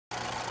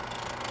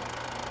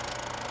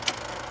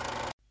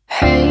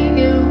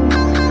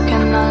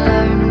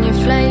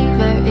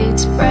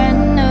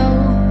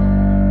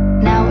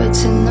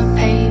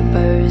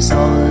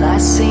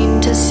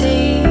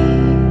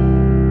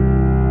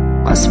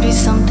Must be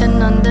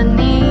something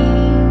underneath.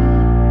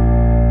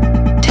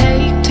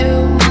 Take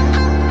two.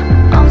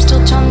 I'm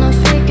still trying to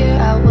figure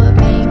out what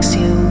makes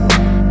you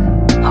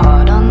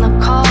hard on the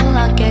call.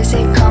 I guess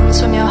it comes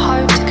from your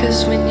heart,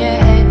 cause when your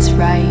head's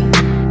right,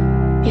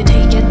 you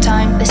take your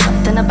time. There's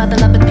something about the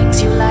love, the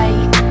things you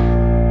like.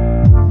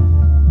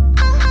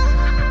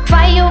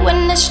 Fire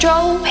when the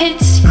strobe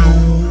hits you.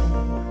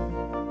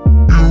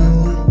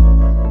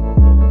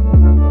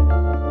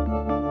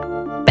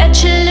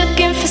 Bet you're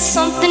looking for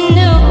something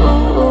new.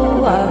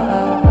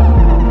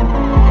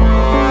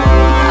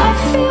 I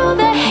feel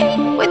the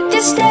hate with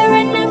you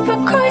staring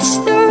across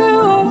the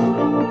room.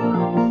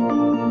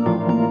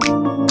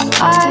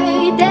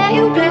 I dare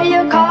you play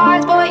your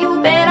cards, boy,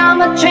 you bet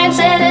I'm a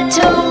trendsetter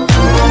too.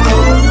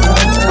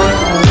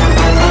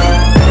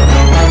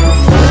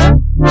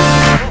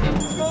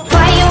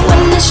 Fire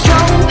when the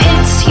strobe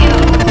hits you.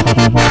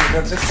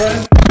 That's it,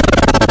 friend?